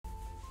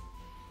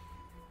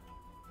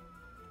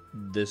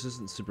This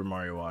isn't Super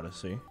Mario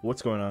Odyssey.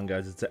 What's going on,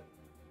 guys?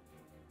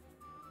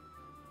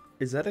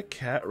 Is that a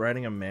cat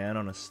riding a man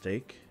on a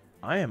stake?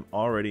 I am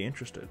already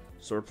interested.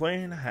 So we're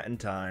playing Hat in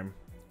Time.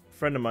 A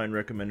friend of mine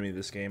recommended me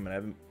this game, and I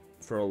haven't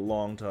for a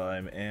long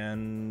time,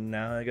 and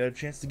now I got a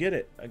chance to get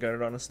it. I got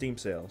it on a Steam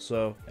sale.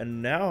 So,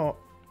 and now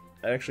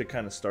I actually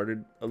kind of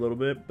started a little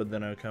bit, but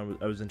then I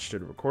was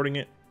interested in recording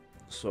it.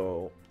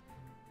 So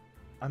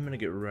I'm gonna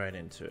get right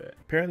into it.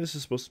 Apparently this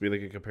is supposed to be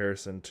like a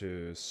comparison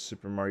to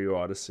Super Mario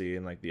Odyssey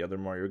and like the other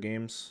Mario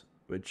games,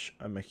 which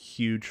I'm a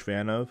huge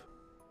fan of.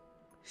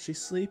 She's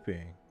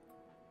sleeping.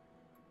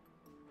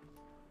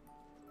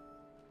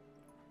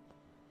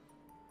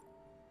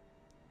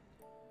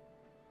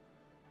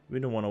 We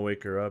don't want to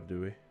wake her up,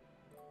 do we?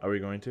 Are we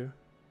going to?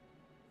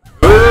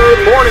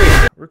 Good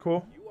morning! We're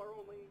cool. You are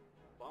only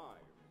 5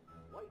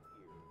 light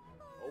years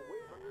away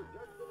from your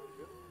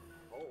destination,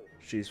 home.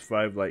 She's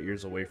 5 light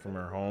years away from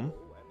her home. And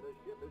the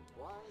ship is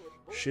flying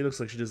at She looks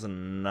like she does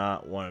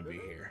not want to be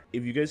here.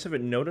 If you guys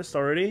haven't noticed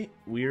already,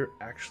 we're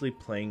actually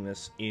playing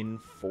this in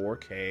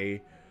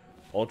 4K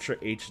Ultra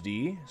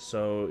HD.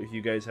 So if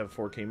you guys have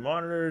 4K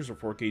monitors or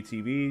 4K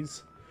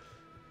TVs,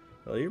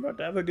 well, you're about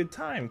to have a good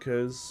time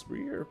because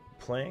we're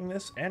playing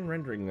this and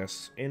rendering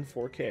this in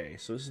 4K.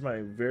 So this is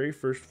my very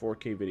first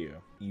 4K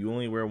video. You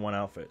only wear one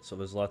outfit, so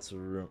there's lots of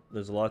room.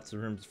 There's lots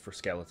of rooms for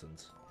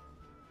skeletons.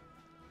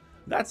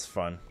 That's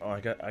fun. Oh,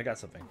 I got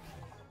something.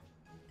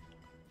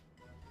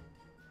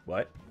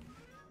 What?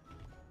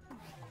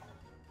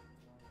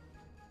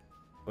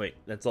 Wait,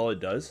 that's all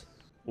it does?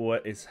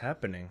 What is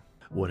happening?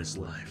 What is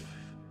life?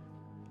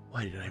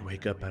 Why did I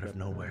wake up out of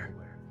nowhere?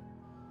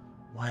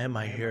 Why am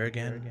I here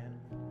again?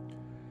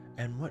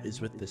 And what is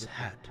with this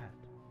hat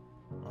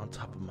on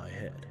top of my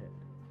head?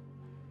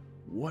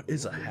 What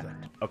is a hat?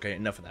 Okay,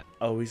 enough of that.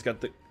 Oh, he's got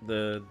the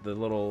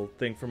little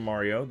thing from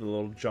Mario, the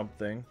little jump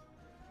thing.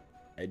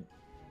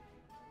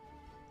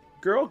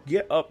 Girl,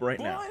 get up right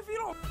now. Well, if you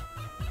don't...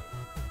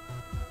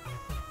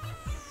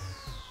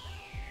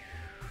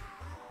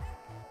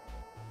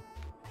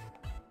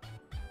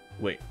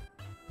 Wait.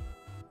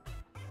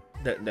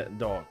 That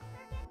dog.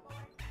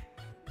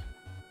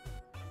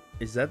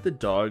 Is that the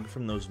dog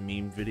from those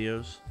meme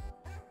videos?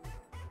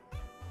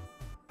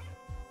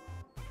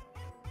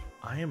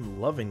 I am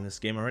loving this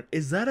game already.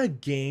 Is that a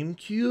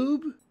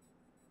GameCube?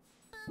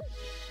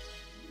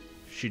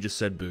 She just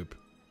said boop.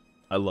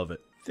 I love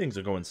it. Things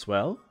are going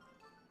swell.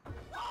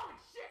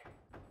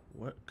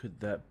 What could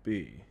that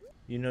be?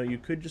 You know, you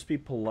could just be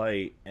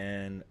polite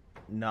and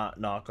not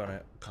knock on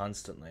it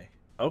constantly.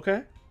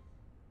 Okay.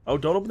 Oh,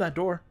 don't open that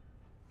door.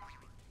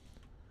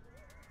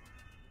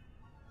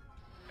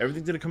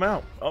 Everything's gonna come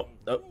out. Oh.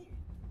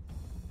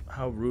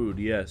 How rude,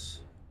 yes.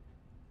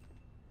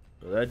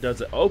 That does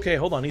it. Okay,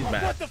 hold on, he's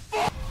mad. What the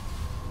fuck?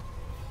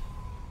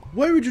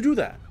 Why would you do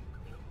that?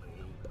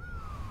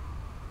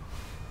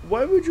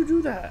 Why would you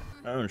do that?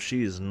 Oh,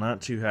 she is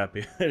not too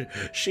happy.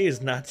 She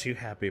is not too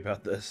happy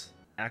about this.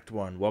 Act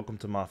 1, welcome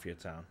to Mafia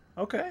Town.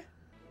 Okay.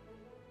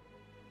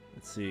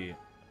 Let's see.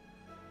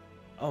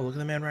 Oh, look at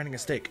the man riding a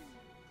stake.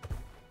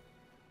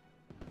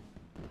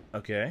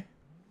 Okay.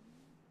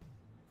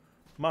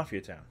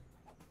 Mafia Town.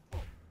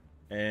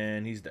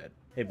 And he's dead.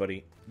 Hey,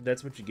 buddy.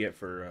 That's what you get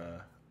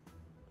for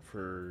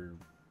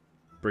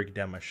breaking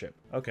down my ship.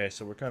 Okay,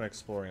 so we're kind of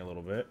exploring a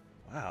little bit.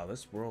 Wow,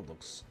 this world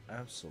looks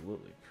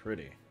absolutely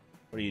pretty.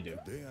 What do you do?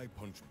 The day I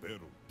punch Beryl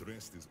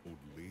dressed as old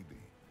lady,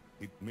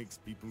 it makes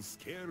people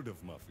scared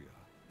of Mafia.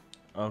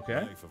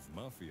 Okay. Life of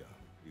Mafia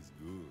is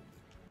good.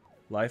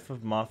 Life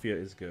of Mafia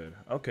is good.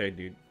 Okay,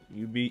 dude.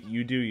 You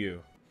do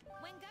you.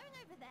 When going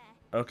over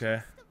there,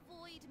 Okay. just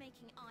avoid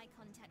making eye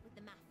contact with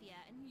the mafia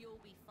and you'll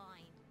be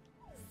fine.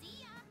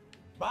 See ya!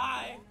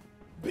 Bye,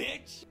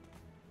 bitch!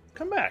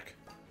 Come back.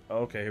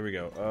 Okay, here we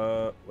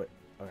go. Wait.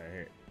 Okay,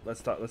 here.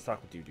 Let's talk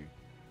with you, dude.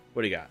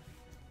 What do you got?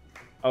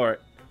 All right.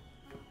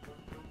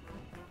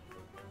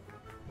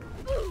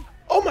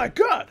 Oh my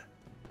god!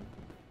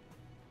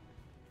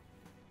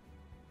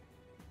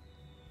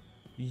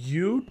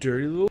 You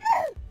dirty little...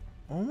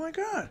 Oh my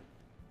god.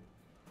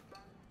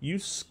 You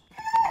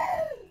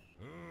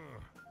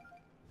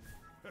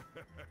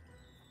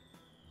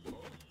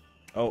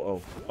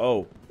Oh.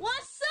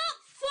 What's up,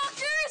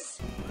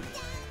 fuckers?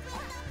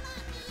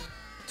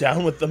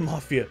 Down with the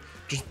mafia.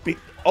 Just be...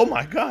 Oh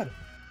my god.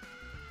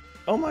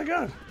 Oh my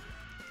god.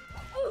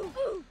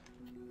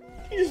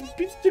 He just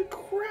beats the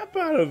crap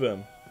out of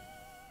him.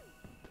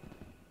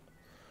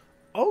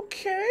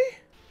 Okay.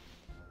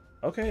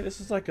 Okay, this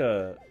is like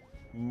a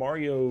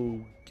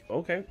Mario...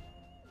 Okay.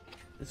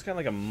 It's kind of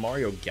like a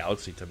Mario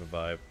Galaxy type of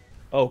vibe.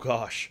 Oh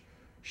gosh.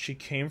 She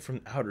came from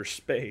outer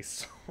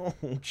space. Oh,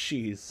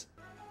 jeez.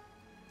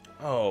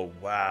 Oh,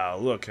 wow.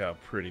 Look how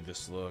pretty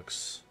this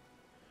looks.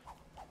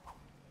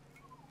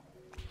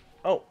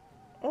 Oh.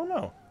 Oh,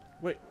 no.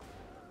 Wait.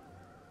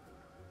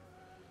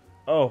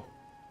 Oh.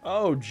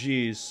 Oh,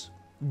 jeez.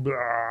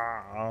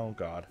 Oh,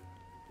 God.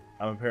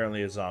 I'm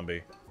apparently a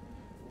zombie.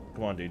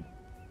 Come on, dude.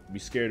 Be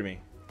scared of me.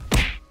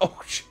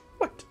 Oh,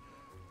 what?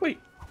 Wait.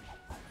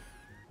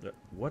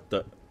 What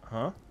the?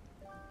 Huh?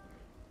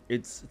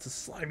 It's a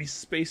slimy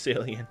space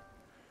alien.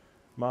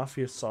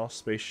 Mafia saw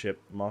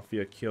spaceship.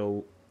 Mafia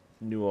kill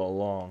knew all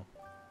along.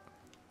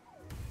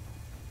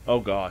 Oh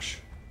gosh.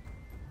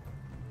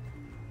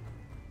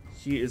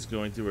 He is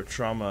going through a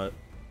trauma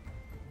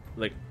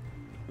like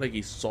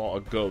he saw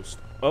a ghost.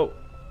 Oh.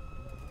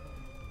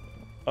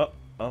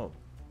 Oh.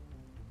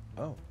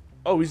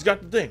 Oh, he's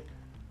got the thing.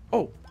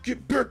 Oh,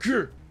 get back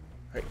here.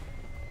 Hey.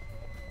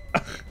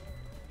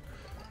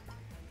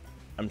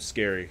 I'm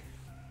scary.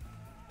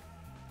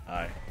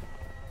 Hi.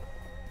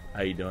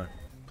 How you doing?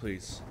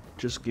 Please,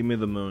 just give me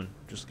the moon.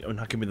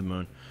 Not give me the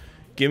moon.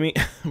 Give me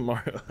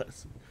Mario.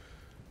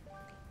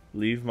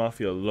 Leave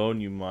Mafia alone,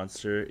 you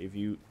monster.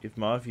 If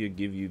Mafia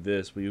give you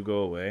this, will you go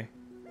away?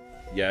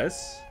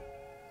 Yes.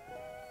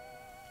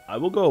 I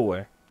will go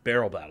away.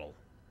 Barrel battle.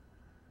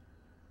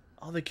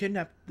 Oh, they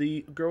kidnapped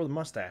the girl with the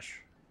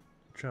mustache.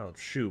 Child,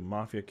 shoot.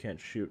 Mafia can't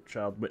shoot.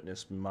 Child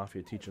witness.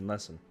 Mafia teaching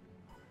lesson.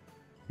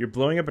 You're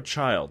blowing up a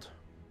child.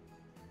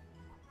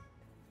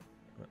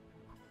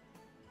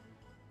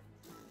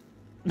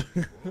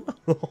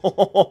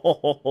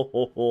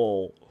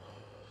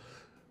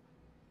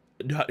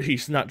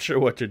 He's not sure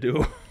what to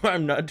do.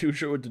 I'm not too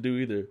sure what to do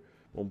either.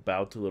 Won't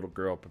bow to little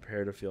girl.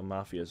 Prepare to feel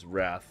Mafia's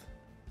wrath.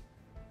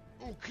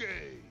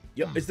 Okay.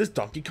 Yo, is this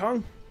Donkey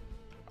Kong?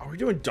 Are we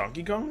doing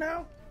Donkey Kong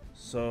now?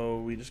 So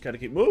we just gotta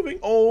keep moving.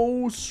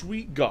 Oh,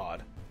 sweet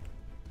God.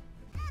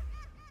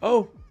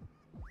 Oh.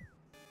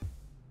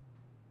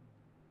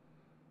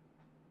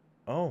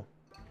 Oh.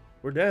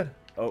 We're dead.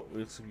 Oh,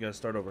 we gotta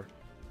start over.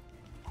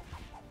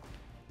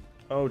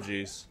 Oh,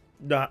 jeez.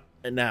 Not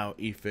now,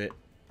 E-Fit.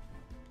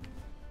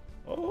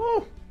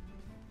 Oh!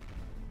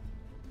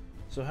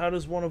 So how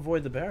does one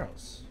avoid the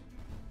barrels?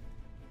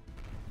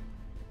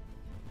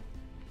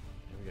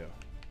 Here we go.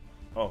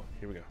 Oh,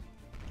 here we go.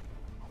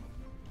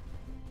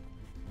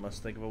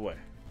 Must think of a way.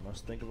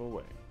 Must think of a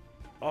way.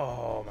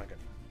 Oh my god.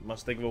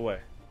 Must think of a way.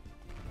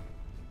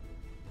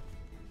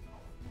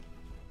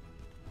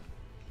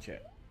 Okay.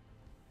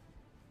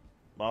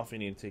 Mafia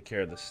need to take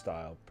care of this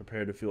style.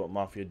 Prepare to feel what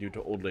Mafia do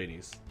to old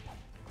ladies.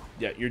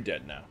 Yeah, you're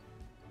dead now.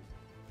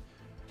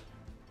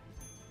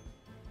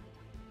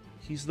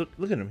 He's look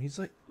at him. He's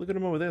like, look at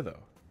him over there though.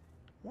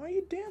 Why are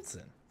you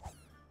dancing?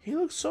 He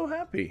looks so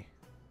happy.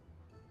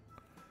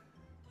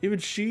 Even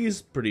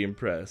she's pretty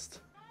impressed.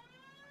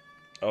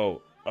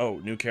 Oh,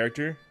 new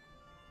character?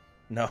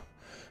 No.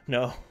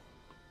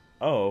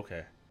 Oh,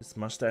 okay. This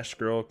mustache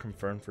girl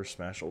confirmed for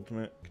Smash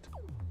Ultimate.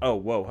 Oh,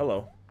 whoa,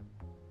 hello.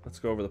 Let's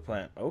go over the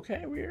plan.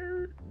 Okay,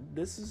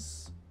 this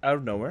is out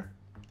of nowhere.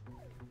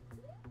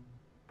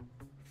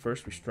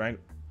 First we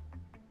strangle.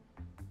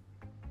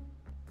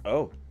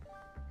 Oh.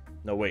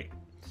 No, wait.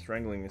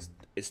 Strangling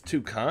is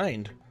too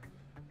kind.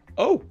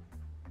 Oh!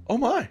 Oh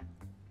my!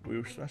 We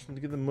were smashing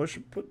to get the mush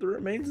and put the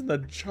remains in the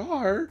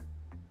jar.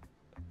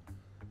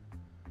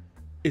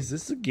 Is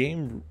this a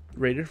game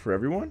rated for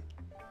everyone?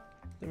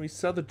 Then we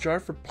sell the jar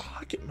for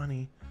pocket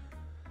money.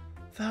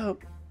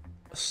 Without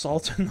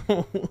salt in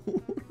the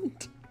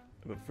wound.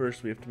 But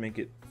first we have to make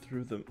it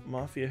through the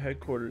Mafia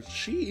headquarters.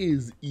 She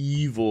is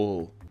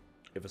evil.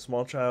 If a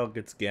small child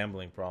gets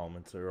gambling problem,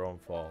 it's their own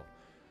fault.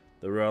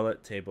 The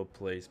roulette table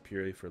plays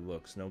purely for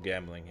looks. No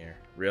gambling here.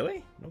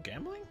 Really? No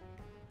gambling?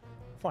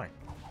 Fine.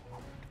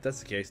 If that's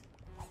the case.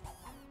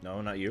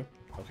 No, not you.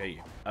 Okay,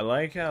 you. I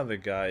like how the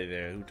guy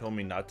there who told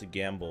me not to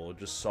gamble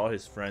just saw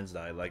his friends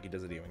die like he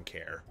doesn't even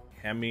care.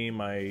 Hand me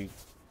my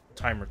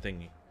timer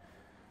thingy.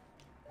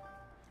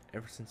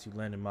 Ever since you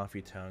landed in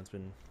Mafia Town, it's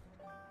been...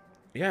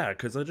 Yeah,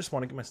 because I just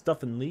want to get my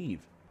stuff and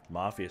leave.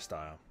 Mafia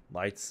style.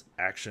 Lights,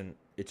 action,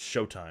 it's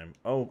showtime.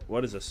 Oh,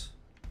 what is this?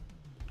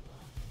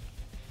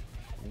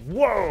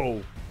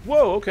 Whoa!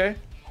 Whoa, okay.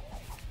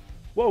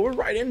 Whoa, we're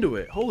right into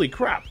it. Holy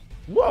crap.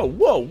 Whoa,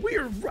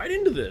 we're right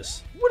into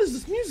this. What is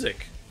this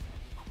music?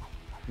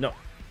 No,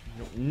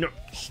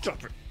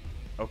 stop it.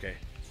 Okay.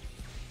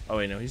 Oh,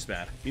 wait, no, he's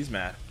mad. He's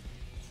mad.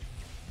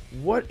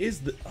 What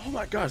is the... Oh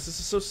my gosh, this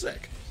is so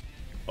sick.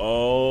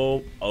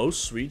 Oh,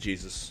 sweet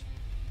Jesus.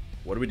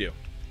 What do we do?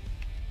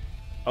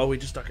 Oh, we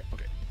just stuck it.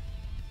 Okay.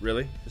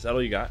 Really? Is that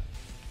all you got?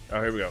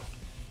 Oh, here we go.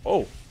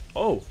 Oh,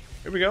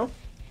 here we go.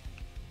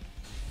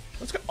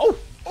 Let's go.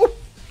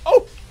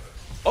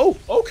 Oh,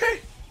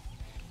 okay.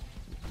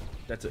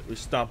 That's it. We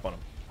stomp on him.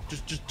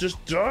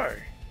 Just die.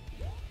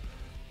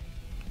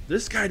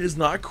 This guy does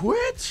not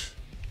quit.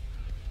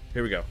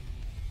 Here we go.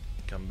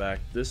 Come back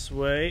this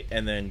way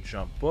and then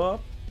jump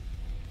up.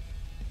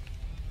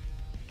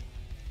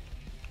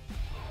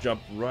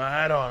 Jump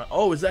right on.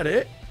 Oh, is that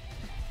it?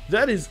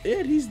 That is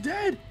it. He's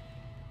dead.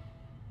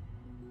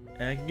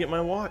 And I can get my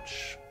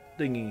watch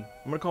thingy.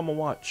 I'm gonna call him a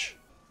watch.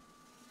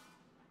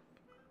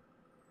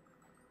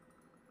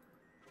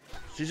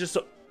 She's just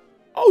so...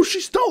 Oh, she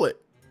stole it.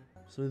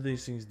 So what do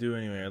these things do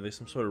anyway? Are they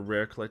some sort of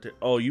rare collector?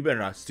 Oh, you better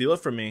not steal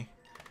it from me.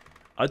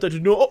 I thought you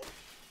knew.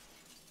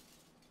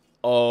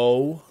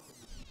 Oh,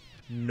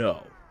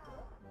 no.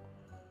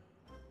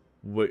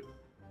 Wait,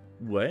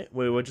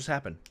 what just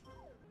happened?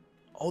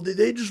 Oh, did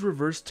they just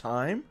reverse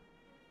time?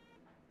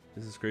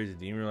 This is crazy.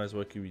 Do you realize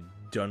what could be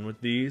done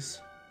with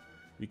these?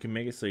 We can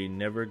make it so you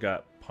never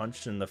got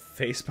punched in the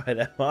face by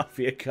that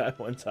mafia guy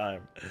one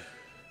time.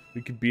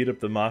 We could beat up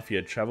the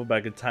mafia, travel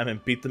back in time,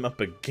 and beat them up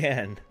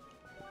again.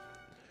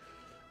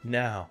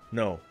 Now,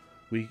 no.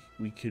 We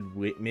could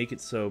make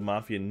it so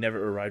mafia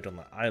never arrived on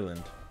the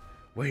island.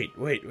 Wait,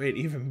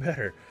 even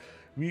better.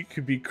 We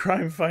could be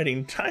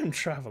crime-fighting time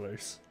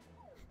travelers.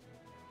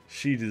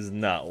 She does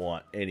not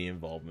want any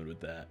involvement with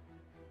that.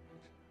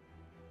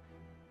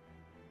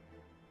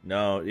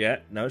 No,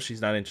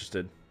 she's not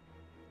interested.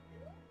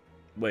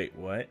 Wait,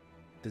 what?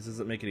 This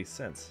doesn't make any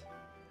sense.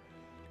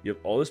 You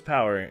have all this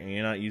power and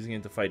you're not using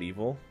it to fight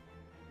evil?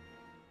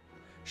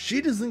 She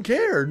doesn't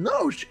care!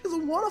 No, she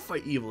doesn't want to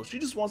fight evil. She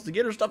just wants to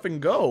get her stuff and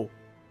go.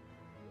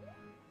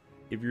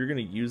 If you're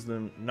gonna use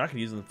them, not gonna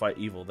use them to fight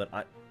evil, then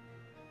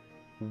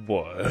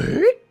What?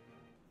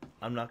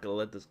 I'm not gonna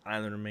let this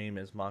island remain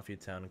as Mafia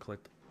Town and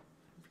collect.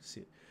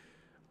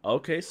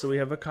 Okay, so we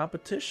have a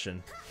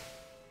competition.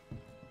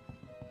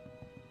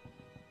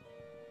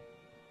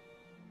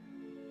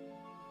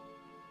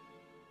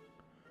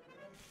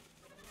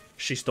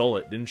 She stole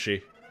it, didn't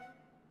she?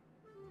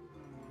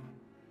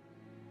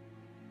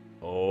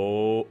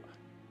 Oh,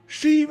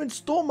 she even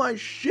stole my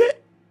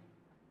shit.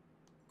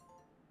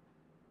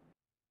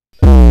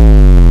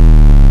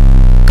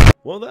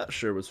 Well, that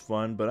sure was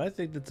fun, but I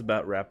think that's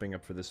about wrapping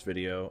up for this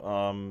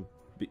video.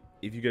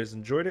 If you guys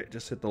enjoyed it,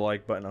 just hit the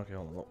like button. Okay,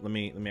 hold on. Let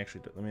me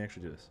actually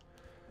do this.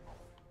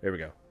 There we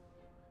go.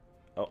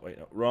 Oh wait,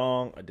 no,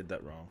 wrong. I did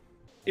that wrong.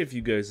 If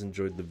you guys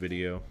enjoyed the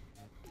video,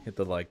 hit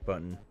the like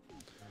button.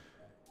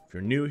 If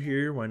you're new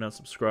here, why not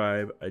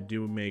subscribe? I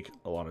do make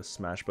a lot of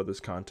Smash Brothers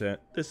content.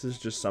 This is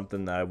just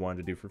something that I wanted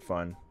to do for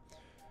fun.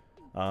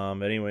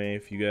 Anyway,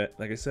 if you get,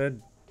 like I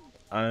said,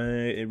 I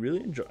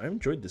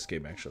enjoyed this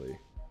game actually.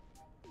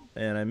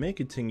 And I may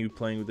continue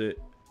playing with it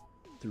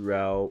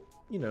throughout,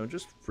 you know,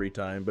 just free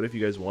time. But if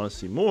you guys want to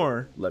see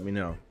more, let me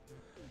know.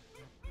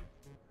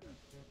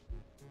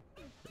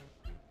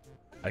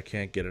 I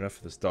can't get enough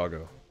of this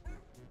doggo.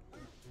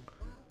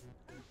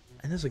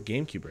 And there's a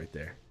GameCube right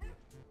there.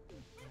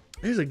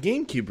 There's a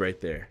GameCube right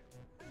there.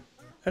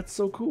 That's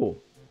so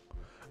cool.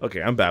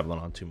 Okay, I'm babbling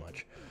on too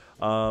much.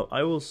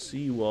 I will see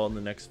you all in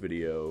the next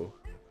video.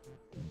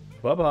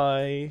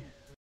 Bye-bye.